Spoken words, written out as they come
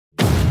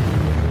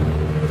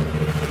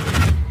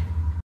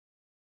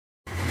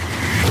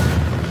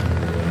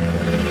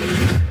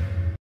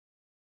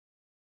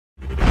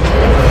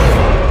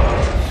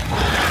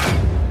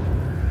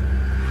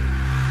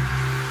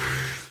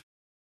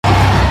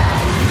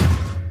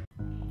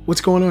What's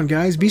going on,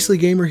 guys? Beastly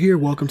Gamer here.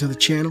 Welcome to the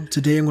channel.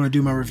 Today I'm going to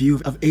do my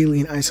review of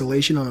Alien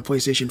Isolation on the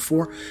PlayStation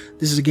 4.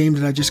 This is a game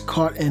that I just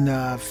caught in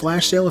a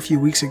flash sale a few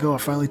weeks ago. I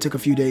finally took a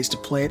few days to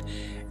play it,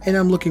 and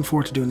I'm looking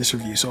forward to doing this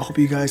review, so I hope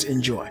you guys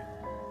enjoy.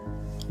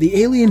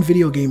 The Alien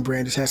video game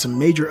brand has had some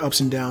major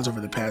ups and downs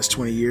over the past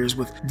 20 years,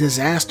 with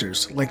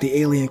disasters like the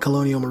Alien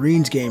Colonial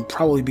Marines game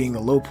probably being the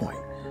low point.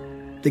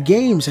 The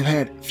games have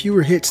had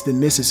fewer hits than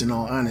misses, in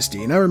all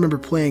honesty, and I remember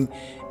playing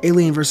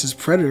Alien vs.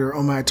 Predator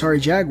on my Atari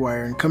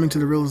Jaguar and coming to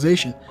the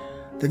realization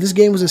that this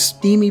game was a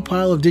steamy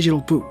pile of digital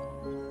poop.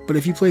 But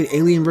if you played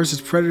Alien vs.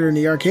 Predator in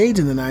the arcades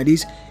in the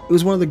 90s, it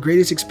was one of the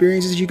greatest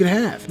experiences you could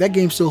have. That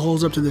game still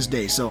holds up to this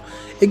day, so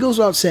it goes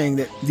without saying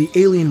that the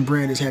Alien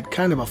brand has had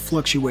kind of a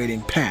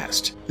fluctuating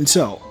past. And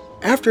so,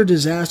 after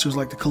disasters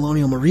like the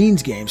Colonial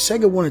Marines game,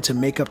 Sega wanted to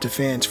make up to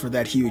fans for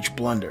that huge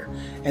blunder,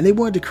 and they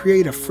wanted to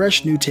create a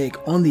fresh new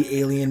take on the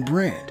Alien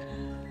brand.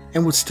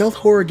 And with stealth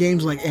horror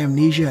games like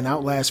Amnesia and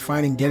Outlast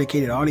finding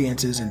dedicated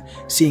audiences and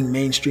seeing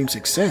mainstream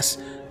success,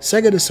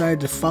 Sega decided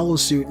to follow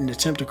suit and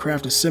attempt to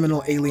craft a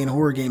seminal alien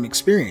horror game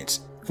experience,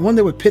 one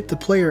that would pit the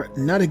player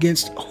not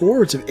against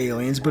hordes of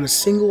aliens but a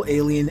single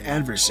alien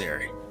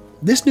adversary.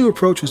 This new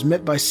approach was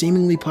met by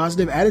seemingly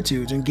positive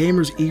attitudes and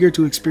gamers eager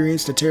to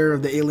experience the terror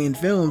of the Alien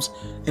films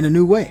in a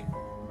new way.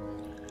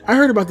 I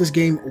heard about this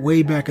game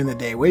way back in the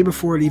day, way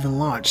before it even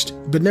launched,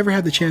 but never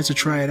had the chance to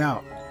try it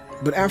out.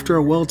 But after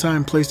a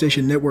well-timed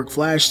PlayStation Network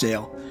flash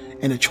sale,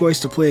 and a choice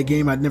to play a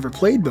game I'd never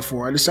played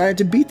before, I decided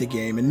to beat the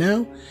game, and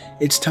now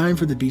it's time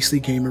for the Beastly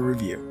Gamer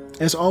review.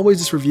 As always,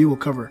 this review will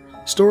cover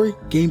story,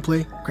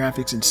 gameplay,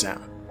 graphics, and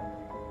sound.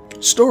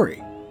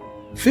 Story.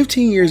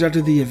 15 years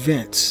after the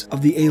events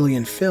of the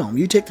Alien film,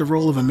 you take the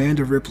role of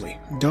Amanda Ripley,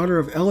 daughter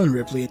of Ellen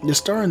Ripley, the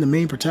star and the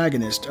main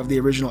protagonist of the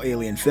original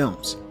Alien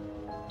films.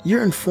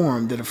 You're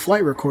informed that a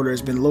flight recorder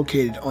has been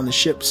located on the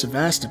ship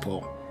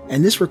Sevastopol,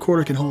 and this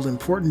recorder can hold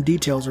important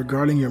details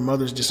regarding your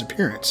mother's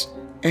disappearance.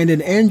 And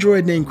an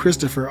android named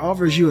Christopher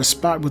offers you a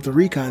spot with the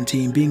recon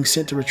team being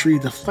sent to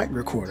retrieve the flight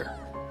recorder.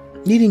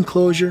 Needing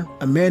closure,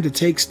 Amanda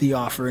takes the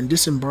offer and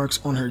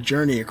disembarks on her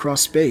journey across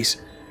space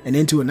and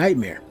into a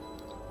nightmare.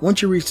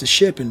 Once you reach the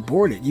ship and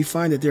board it, you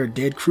find that there are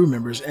dead crew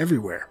members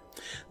everywhere.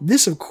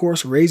 This, of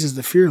course, raises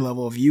the fear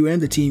level of you and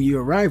the team you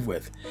arrive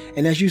with,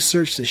 and as you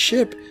search the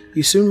ship,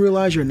 you soon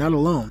realize you're not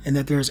alone and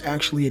that there is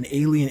actually an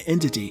alien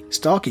entity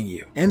stalking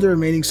you and the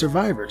remaining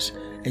survivors,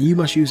 and you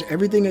must use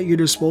everything at your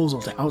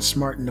disposal to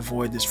outsmart and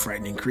avoid this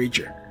frightening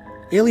creature.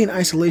 Alien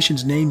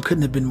Isolation's name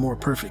couldn't have been more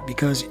perfect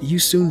because you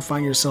soon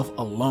find yourself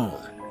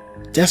alone,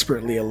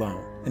 desperately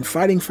alone, and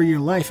fighting for your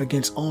life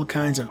against all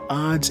kinds of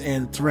odds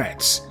and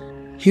threats.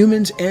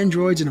 Humans,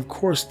 androids, and of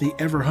course the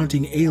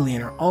ever-hunting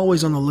alien are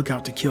always on the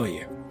lookout to kill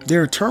you.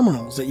 There are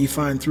terminals that you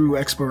find through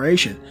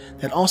exploration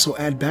that also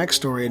add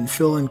backstory and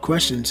fill in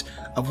questions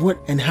of what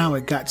and how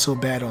it got so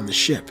bad on the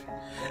ship.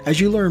 As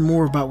you learn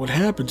more about what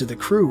happened to the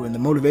crew and the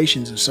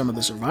motivations of some of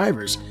the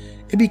survivors,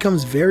 it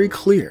becomes very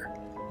clear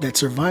that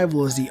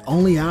survival is the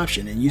only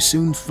option, and you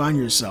soon find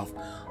yourself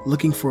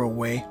looking for a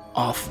way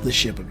off the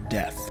ship of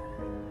death.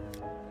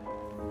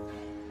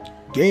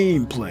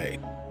 Gameplay.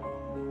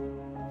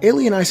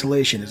 Alien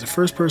Isolation is a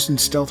first-person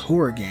stealth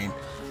horror game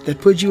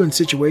that puts you in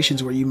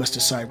situations where you must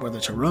decide whether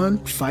to run,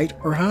 fight,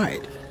 or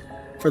hide.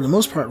 For the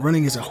most part,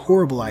 running is a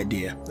horrible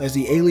idea, as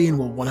the alien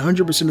will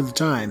 100% of the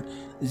time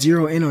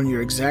zero in on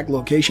your exact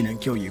location and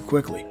kill you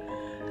quickly.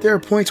 There are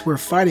points where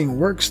fighting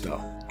works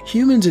though.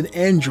 Humans and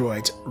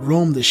androids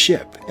roam the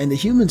ship, and the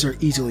humans are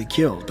easily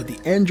killed, but the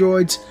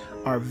androids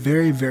are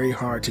very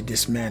hard to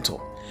dismantle.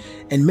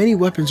 And many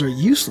weapons are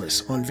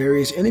useless on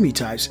various enemy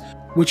types,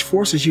 which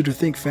forces you to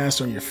think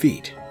fast on your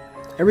feet.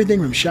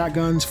 Everything from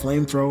shotguns,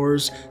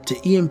 flamethrowers,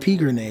 to EMP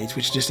grenades,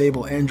 which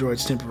disable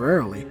androids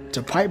temporarily,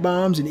 to pipe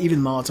bombs and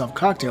even Molotov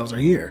cocktails are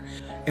here,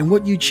 and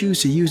what you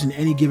choose to use in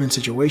any given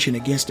situation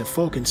against a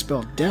foe can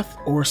spell death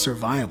or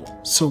survival.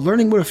 So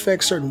learning what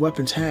effects certain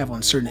weapons have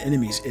on certain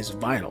enemies is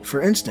vital.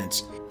 For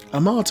instance, a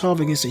Molotov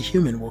against a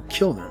human will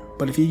kill them,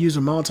 but if you use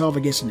a Molotov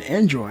against an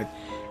android,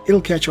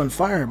 it'll catch on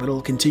fire but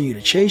it'll continue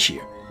to chase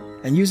you.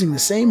 And using the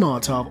same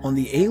Molotov on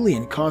the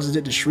alien causes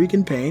it to shriek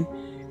in pain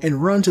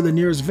and run to the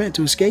nearest vent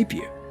to escape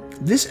you.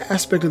 This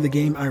aspect of the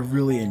game I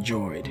really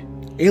enjoyed.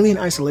 Alien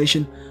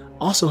Isolation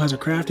also has a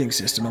crafting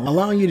system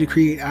allowing you to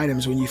create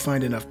items when you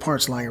find enough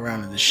parts lying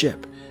around in the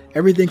ship.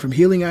 Everything from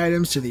healing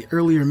items to the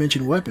earlier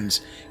mentioned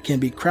weapons can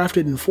be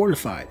crafted and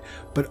fortified,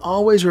 but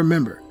always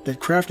remember that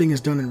crafting is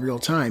done in real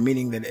time,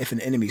 meaning that if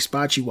an enemy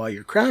spots you while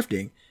you're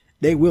crafting,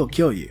 they will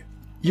kill you.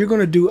 You're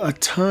going to do a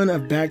ton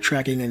of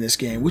backtracking in this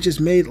game, which is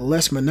made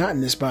less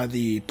monotonous by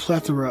the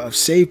plethora of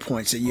save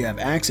points that you have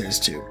access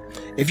to.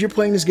 If you're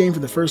playing this game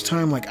for the first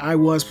time like I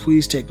was,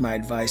 please take my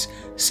advice,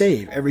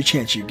 save every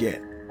chance you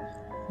get.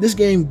 This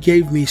game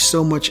gave me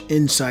so much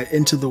insight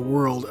into the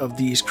world of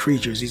these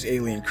creatures, these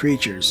alien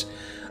creatures.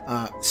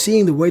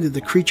 Seeing the way that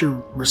the creature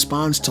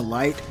responds to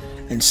light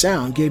and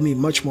sound gave me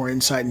much more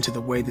insight into the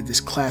way that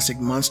this classic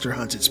monster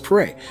hunts its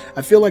prey.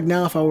 I feel like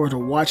now if I were to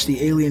watch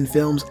the Alien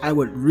films, I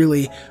would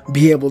really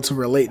be able to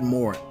relate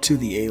more to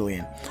the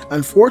alien.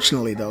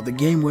 Unfortunately though, the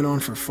game went on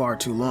for far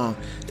too long.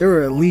 There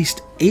were at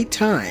least 8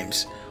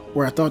 times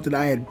where I thought that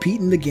I had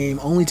beaten the game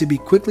only to be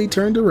quickly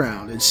turned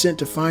around and sent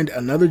to find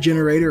another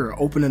generator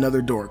or open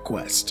another door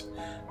quest.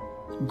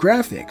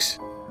 Graphics.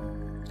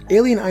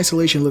 Alien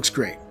Isolation looks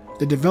great.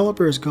 The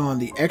developer has gone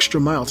the extra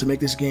mile to make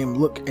this game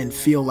look and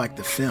feel like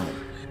the film.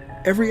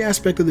 Every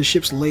aspect of the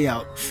ship's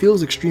layout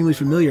feels extremely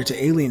familiar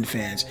to Alien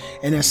fans,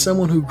 and as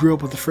someone who grew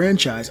up with the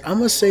franchise, I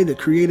must say that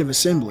Creative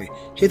Assembly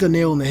hit the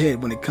nail on the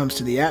head when it comes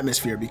to the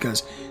atmosphere,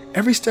 because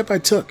every step I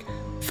took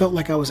felt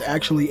like I was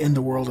actually in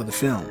the world of the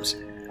films.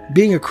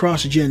 Being a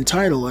cross-gen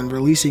title and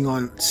releasing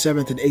on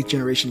 7th and 8th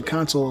generation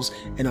consoles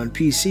and on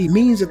PC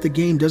means that the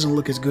game doesn't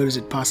look as good as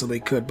it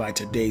possibly could by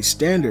today's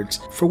standards.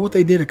 For what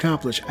they did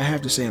accomplish, I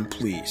have to say I'm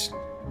pleased.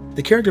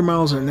 The character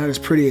models are not as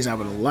pretty as I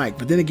would have liked,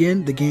 but then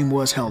again, the game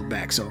was held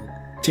back, so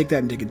take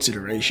that into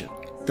consideration.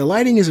 The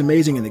lighting is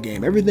amazing in the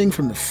game. Everything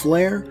from the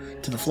flare,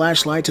 to the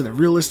flashlight, to the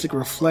realistic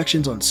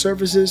reflections on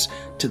surfaces,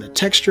 to the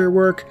texture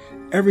work,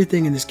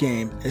 everything in this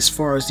game, as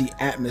far as the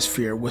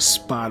atmosphere, was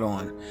spot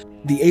on.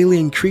 The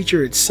alien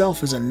creature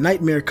itself is a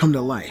nightmare come to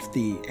life.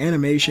 The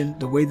animation,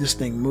 the way this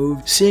thing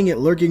moved, seeing it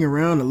lurking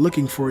around and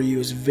looking for you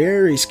is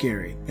very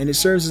scary, and it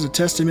serves as a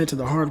testament to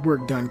the hard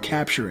work done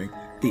capturing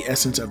the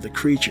essence of the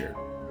creature.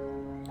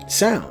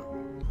 Sound.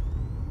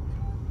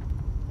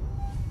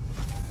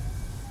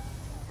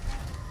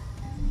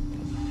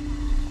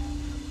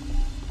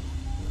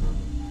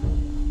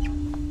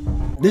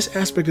 This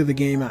aspect of the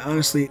game I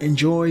honestly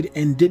enjoyed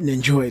and didn't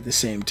enjoy at the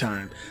same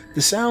time.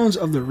 The sounds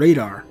of the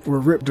radar were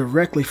ripped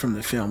directly from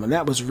the film, and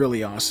that was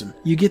really awesome.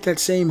 You get that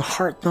same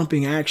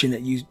heart-thumping action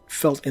that you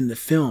felt in the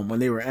film when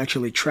they were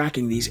actually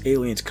tracking these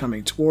aliens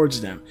coming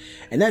towards them.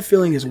 And that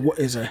feeling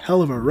is a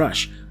hell of a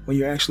rush when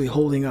you're actually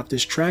holding up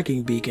this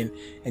tracking beacon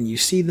and you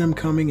see them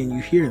coming and you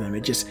hear them.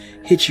 It just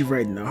hits you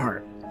right in the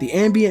heart. The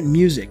ambient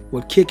music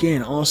would kick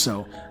in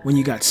also when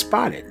you got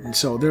spotted, and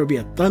so there would be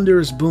a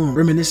thunderous boom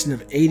reminiscent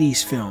of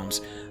 80s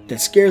films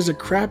that scares the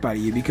crap out of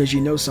you because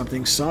you know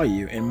something saw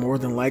you and more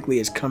than likely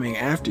is coming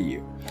after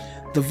you.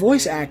 The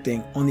voice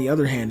acting, on the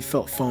other hand,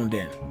 felt phoned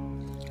in.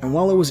 And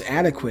while it was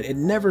adequate, it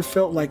never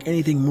felt like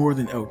anything more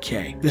than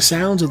okay. The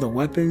sounds of the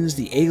weapons,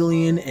 the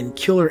alien, and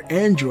killer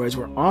androids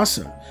were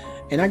awesome.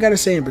 And I gotta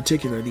say in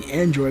particular, the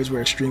androids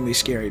were extremely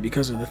scary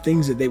because of the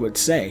things that they would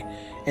say,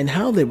 and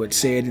how they would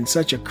say it in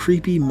such a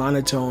creepy,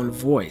 monotone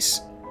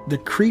voice. The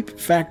creep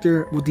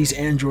factor with these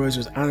androids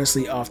was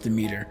honestly off the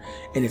meter,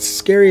 and it's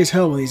scary as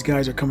hell when these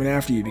guys are coming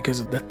after you because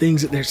of the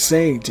things that they're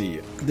saying to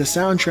you. The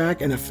soundtrack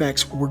and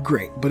effects were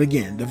great, but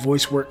again, the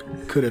voice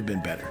work could have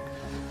been better.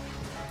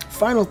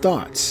 Final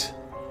thoughts.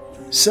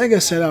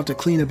 Sega set out to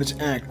clean up its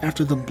act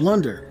after the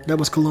blunder that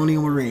was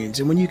Colonial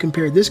Marines, and when you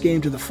compare this game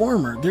to the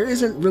former, there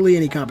isn't really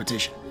any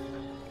competition.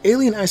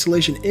 Alien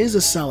Isolation is a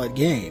solid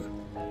game.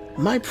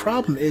 My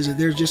problem is that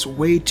there's just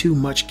way too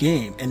much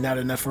game and not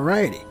enough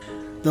variety.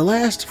 The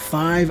last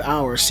 5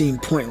 hours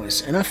seemed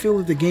pointless, and I feel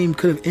that the game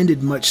could have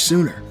ended much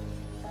sooner.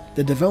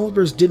 The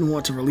developers didn't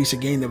want to release a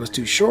game that was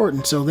too short,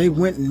 and so they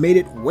went and made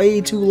it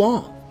way too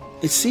long.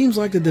 It seems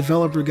like the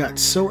developer got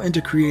so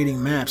into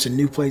creating maps and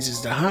new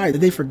places to hide that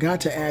they forgot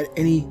to add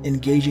any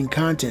engaging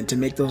content to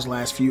make those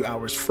last few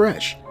hours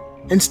fresh.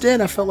 Instead,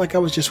 I felt like I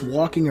was just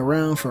walking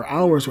around for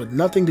hours with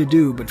nothing to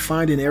do but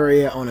find an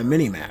area on a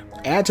minimap.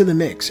 Add to the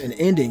mix an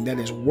ending that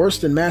is worse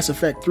than Mass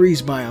Effect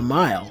 3's by a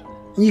mile,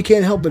 and you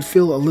can't help but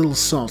feel a little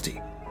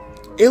salty.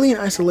 Alien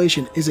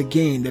Isolation is a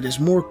game that is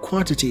more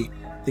quantity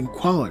than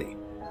quality,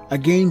 a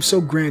game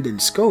so grand in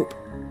scope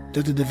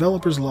that the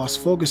developers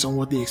lost focus on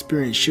what the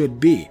experience should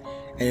be,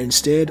 and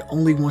instead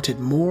only wanted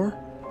more,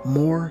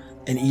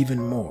 and even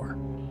more.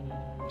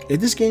 If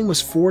this game was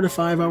 4 to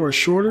 5 hours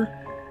shorter,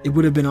 it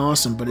would have been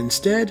awesome, but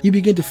instead, you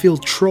begin to feel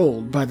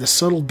trolled by the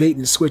subtle bait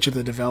and switch of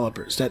the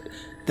developers,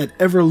 that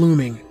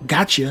ever-looming,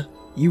 gotcha,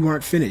 you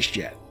aren't finished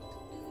yet.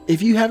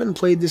 If you haven't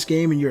played this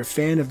game and you're a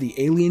fan of the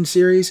Alien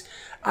series,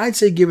 I'd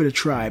say give it a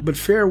try, but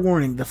fair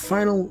warning, the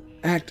final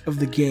act of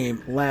the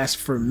game lasts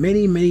for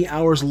many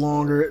hours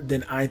longer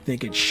than I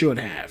think it should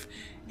have.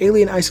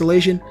 Alien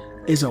Isolation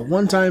is a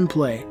one-time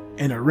play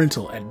and a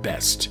rental at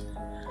best.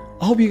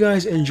 I hope you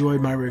guys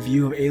enjoyed my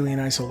review of Alien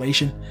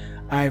Isolation.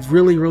 I've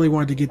really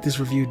wanted to get this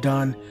review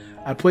done.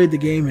 I played the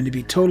game, and to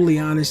be totally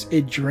honest,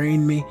 it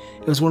drained me.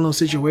 It was one of those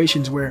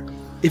situations where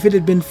if it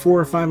had been 4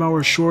 or 5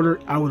 hours shorter,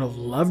 I would have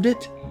loved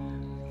it.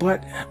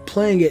 But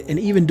playing it and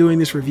even doing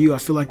this review, I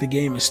feel like the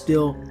game is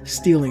still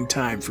stealing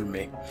time from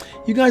me.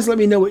 You guys let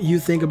me know what you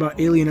think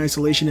about Alien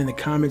Isolation in the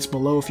comments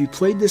below. If you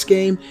played this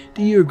game,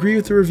 do you agree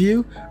with the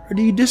review or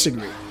do you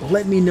disagree?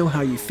 Let me know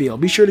how you feel.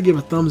 Be sure to give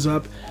a thumbs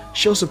up,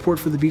 show support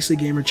for the Beastly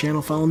Gamer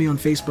channel, follow me on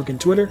Facebook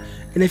and Twitter,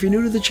 and if you're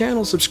new to the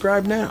channel,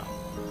 subscribe now.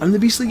 I'm the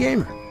Beastly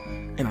Gamer,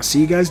 and I'll see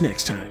you guys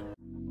next time.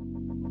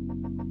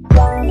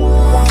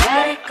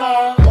 Let it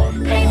go,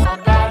 make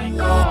my body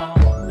go,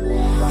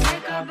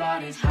 take our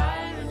bodies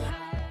higher and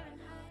higher.